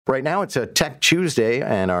Right now, it's a Tech Tuesday,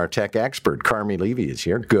 and our tech expert, Carmi Levy, is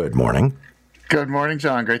here. Good morning. Good morning,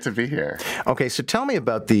 John. Great to be here. Okay, so tell me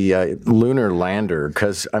about the lunar lander,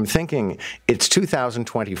 because I'm thinking it's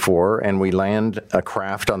 2024, and we land a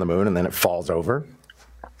craft on the moon, and then it falls over.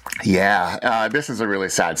 Yeah, this is a really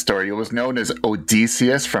sad story. It was known as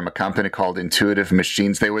Odysseus from a company called Intuitive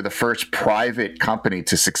Machines. They were the first private company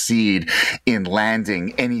to succeed in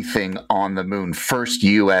landing anything on the moon. First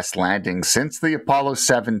U.S. landing since the Apollo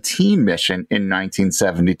 17 mission in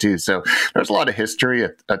 1972. So there's a lot of history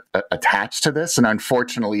attached to this, and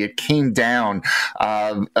unfortunately, it came down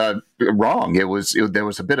wrong. There was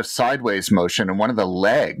a bit of sideways motion, and one of the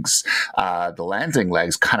legs, the landing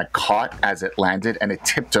legs, kind of caught as it landed, and it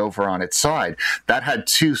tipped over on its side. That had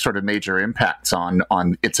two sort of major impacts on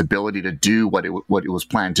its ability to do what it was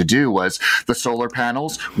planned to do. Was the solar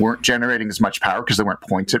panels weren't generating as much power because they weren't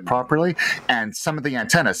pointed properly, and some of the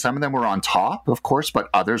antennas, some of them were on top, of course, but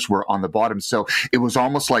others were on the bottom. So it was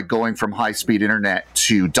almost like going from high-speed internet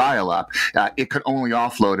to dial-up. It could only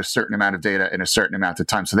offload a certain amount of data in a certain amount of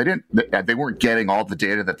time. So they weren't getting all the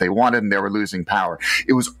data that they wanted, and they were losing power.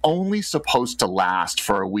 It was only supposed to last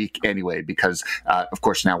for a week anyway, because of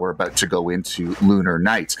course now we're about to go into lunar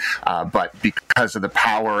night. But because of the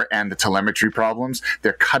power and the telemetry problems,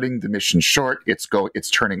 they're cutting the mission short. It's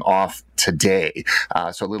turning off today.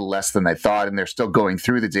 So a little less than they thought, and they're still going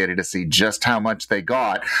through the data to see just how much they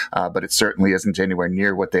got. But it certainly isn't anywhere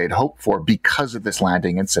near what they had hoped for because of this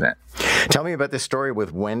landing incident. Tell me about this story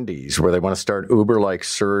with Wendy's, where they want to start Uber-like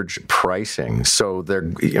surge pricing. So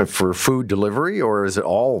they're for food delivery, or is it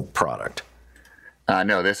all product?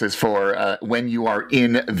 No, this is for when you are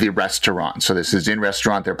in the restaurant. So this is in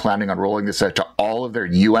restaurant. They're planning on rolling this out to all of their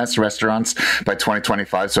U.S. restaurants by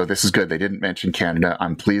 2025. So this is good. They didn't mention Canada.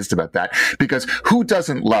 I'm pleased about that, because who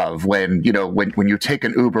doesn't love when you take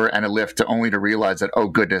an Uber and a Lyft only to realize that, oh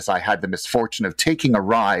goodness, I had the misfortune of taking a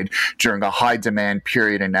ride during a high demand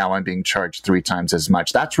period, and now I'm being charged 3 times as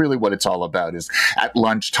much. That's really what it's all about, is at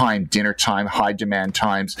lunchtime, dinner time, high demand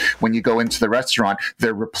times. When you go into the restaurant,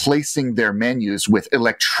 they're replacing their menus with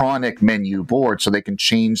electronic menu boards so they can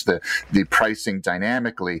change the pricing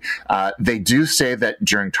dynamically. They do say that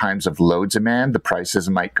during times of low demand, the prices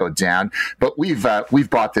might go down, but we've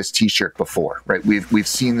bought this T-shirt before, right? We've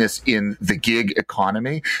seen this in the gig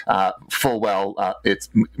economy. Full well, it's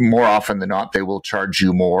more often than not they will charge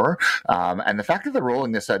you more. And the fact that they're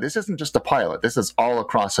rolling this out, this isn't just a pilot. This is all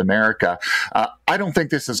across America. I don't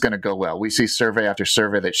think this is going to go well. We see survey after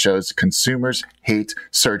survey that shows consumers hate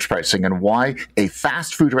surge pricing, and why a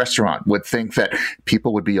fast food restaurant would think that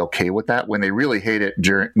people would be okay with that when they really hate it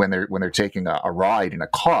when they're taking a ride in a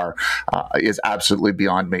car is absolutely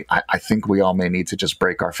beyond me. I think we all may need to just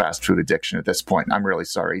break our fast food addiction at this point. I'm really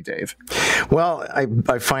sorry, Dave. Well,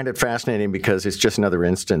 I find it fascinating because it's just another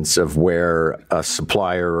instance of where a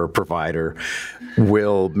supplier or provider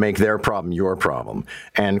will make their problem your problem.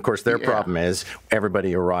 And of course, their problem is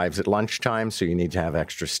everybody arrives at lunchtime, so you need to have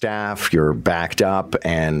extra staff, you're backed up,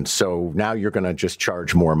 and so now you're going to just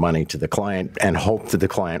charge more money to the client and hope that the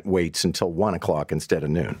client waits until 1 o'clock instead of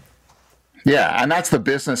noon. Yeah, and that's the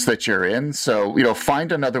business that you're in. So,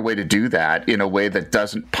 find another way to do that in a way that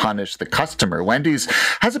doesn't punish the customer. Wendy's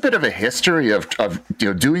has a bit of a history of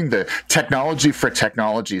doing the technology for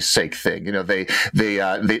technology's sake thing. They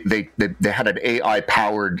had an AI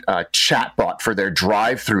powered chatbot for their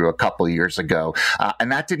drive-through a couple of years ago,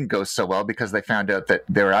 and that didn't go so well because they found out that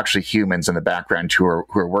there were actually humans in the background who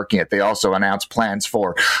are working it. They also announced plans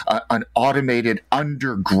for an automated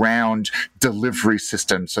underground delivery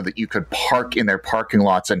system so that you could park in their parking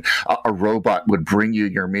lots and a robot would bring you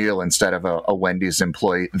your meal instead of a Wendy's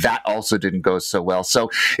employee. That also didn't go so well. So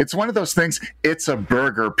it's one of those things. It's a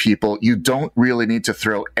burger, people. You don't really need to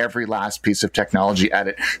throw every last piece of technology at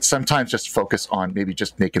it. Sometimes just focus on maybe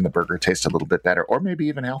just making the burger taste a little bit better, or maybe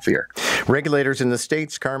even healthier. Regulators in the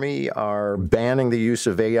States, Carmi, are banning the use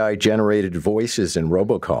of AI-generated voices in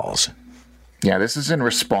robocalls. Yeah, this is in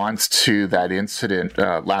response to that incident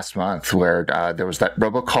last month where there was that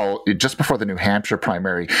robocall just before the New Hampshire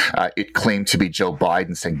primary. It claimed to be Joe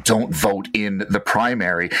Biden saying, "Don't vote in the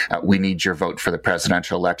primary. We need your vote for the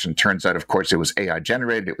presidential election." Turns out, of course, it was AI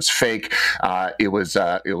generated. It was fake. It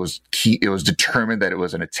was determined that it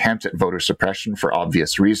was an attempt at voter suppression for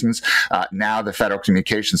obvious reasons. Now, the Federal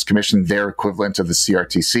Communications Commission, their equivalent of the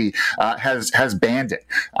CRTC, has banned it,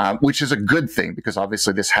 which is a good thing because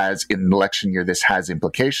obviously this has in election second year, this has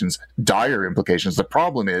implications, dire implications. The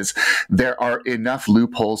problem is there are enough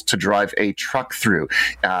loopholes to drive a truck through.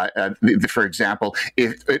 For example,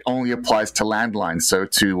 if it only applies to landlines, so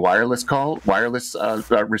to wireless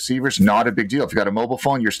receivers, not a big deal. If you've got a mobile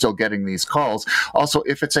phone, you're still getting these calls. Also,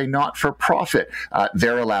 if it's a not-for-profit,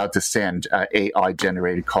 they're allowed to send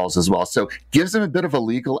AI-generated calls as well. So gives them a bit of a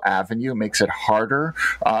legal avenue, makes it harder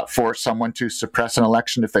for someone to suppress an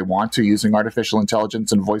election if they want to using artificial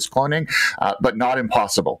intelligence and voice cloning, but not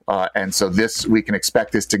impossible. And so we can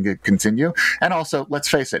expect this to continue. And also, let's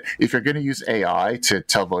face it, if you're going to use AI to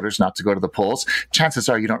tell voters not to go to the polls, chances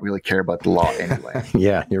are you don't really care about the law anyway.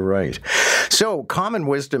 Yeah, you're right. So common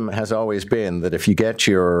wisdom has always been that if you get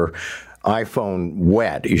your iPhone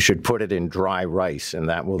wet, you should put it in dry rice, and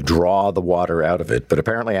that will draw the water out of it. But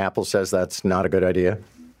apparently Apple says that's not a good idea.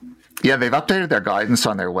 Yeah, they've updated their guidance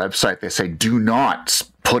on their website. They say do not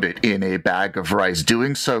put it in a bag of rice.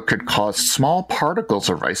 Doing so could cause small particles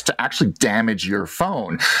of rice to actually damage your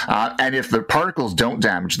phone. And if the particles don't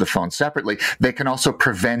damage the phone separately, they can also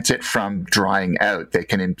prevent it from drying out. They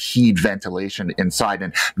can impede ventilation inside.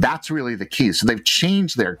 And that's really the key. So they've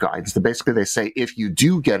changed their guidance. Basically, they say if you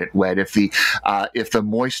do get it wet, if the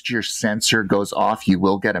moisture sensor goes off, you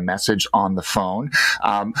will get a message on the phone.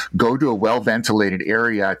 Go to a well-ventilated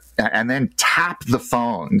area and then tap the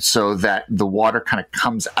phone so that the water kind of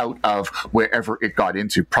comes out of wherever it got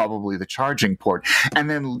into, probably the charging port. And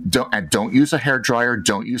then don't use a hair dryer,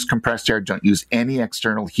 don't use compressed air, don't use any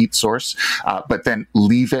external heat source, but then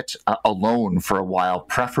leave it alone for a while,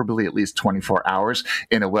 preferably at least 24 hours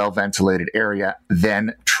in a well-ventilated area,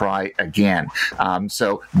 then try again.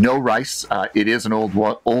 So no rice. It is an old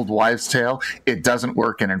wives' tale. It doesn't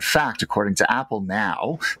work. And in fact, according to Apple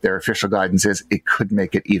now, their official guidance is it could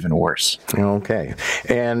make it even worse. Okay.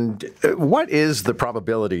 And what is the probability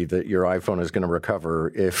that your iPhone is going to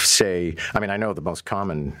recover if, say, I know the most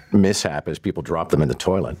common mishap is people drop them in the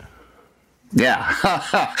toilet.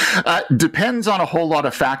 Yeah, depends on a whole lot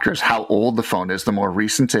of factors. How old the phone is, the more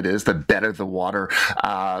recent it is, the better the water,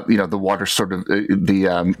 the water sort of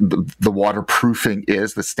the waterproofing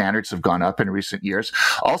is. The standards have gone up in recent years.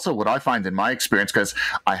 Also, what I find in my experience, because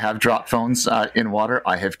I have dropped phones in water,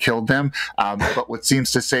 I have killed them. But what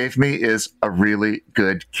seems to save me is a really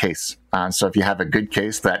good case. So if you have a good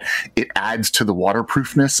case that it adds to the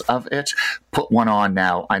waterproofness of it, put one on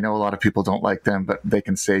now. I know a lot of people don't like them, but they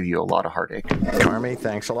can save you a lot of heartache. Carmi,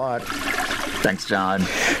 thanks a lot. Thanks, John.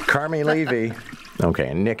 Carmi Levy. Okay,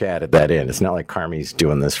 and Nick added that in. It's not like Carmi's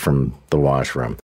doing this from the washroom.